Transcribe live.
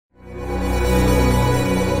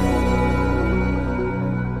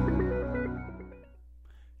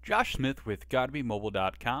Josh Smith with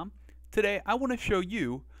GottaBeMobile.com. Today I want to show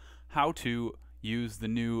you how to use the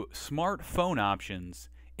new smartphone options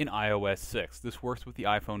in iOS 6. This works with the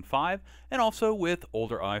iPhone 5 and also with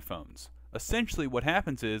older iPhones. Essentially what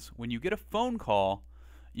happens is when you get a phone call,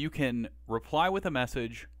 you can reply with a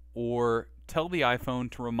message or tell the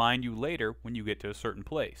iPhone to remind you later when you get to a certain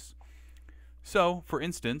place. So, for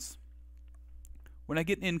instance, when I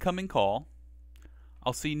get an incoming call,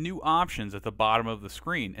 I'll see new options at the bottom of the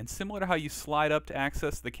screen, and similar to how you slide up to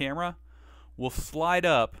access the camera, we'll slide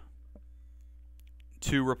up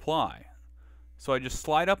to reply. So I just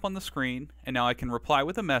slide up on the screen, and now I can reply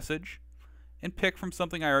with a message and pick from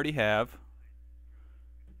something I already have,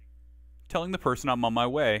 telling the person I'm on my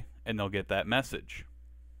way, and they'll get that message.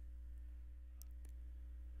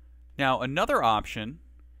 Now another option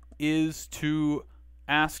is to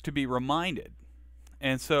ask to be reminded.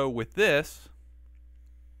 And so with this,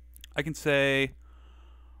 I can say,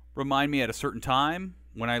 remind me at a certain time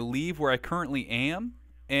when I leave where I currently am,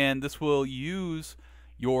 and this will use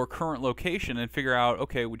your current location and figure out,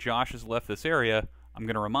 okay, well, Josh has left this area, I'm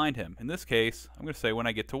going to remind him. In this case, I'm going to say when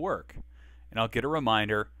I get to work, and I'll get a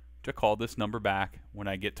reminder to call this number back when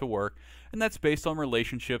I get to work, and that's based on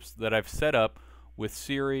relationships that I've set up with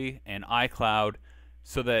Siri and iCloud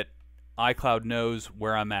so that iCloud knows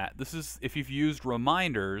where I'm at. This is if you've used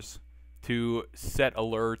reminders to set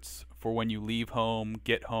alerts for when you leave home,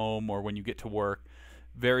 get home, or when you get to work.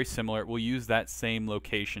 Very similar. We'll use that same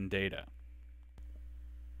location data.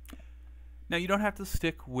 Now you don't have to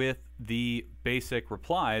stick with the basic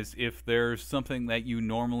replies. If there's something that you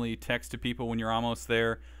normally text to people when you're almost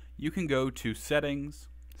there, you can go to Settings,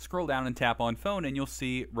 scroll down and tap on Phone, and you'll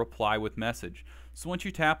see Reply with Message. So once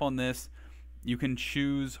you tap on this, you can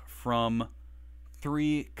choose from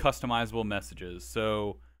 3 customizable messages.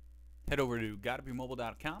 So head over to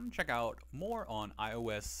GottaBeMobile.com, check out more on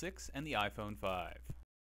iOS 6 and the iPhone 5.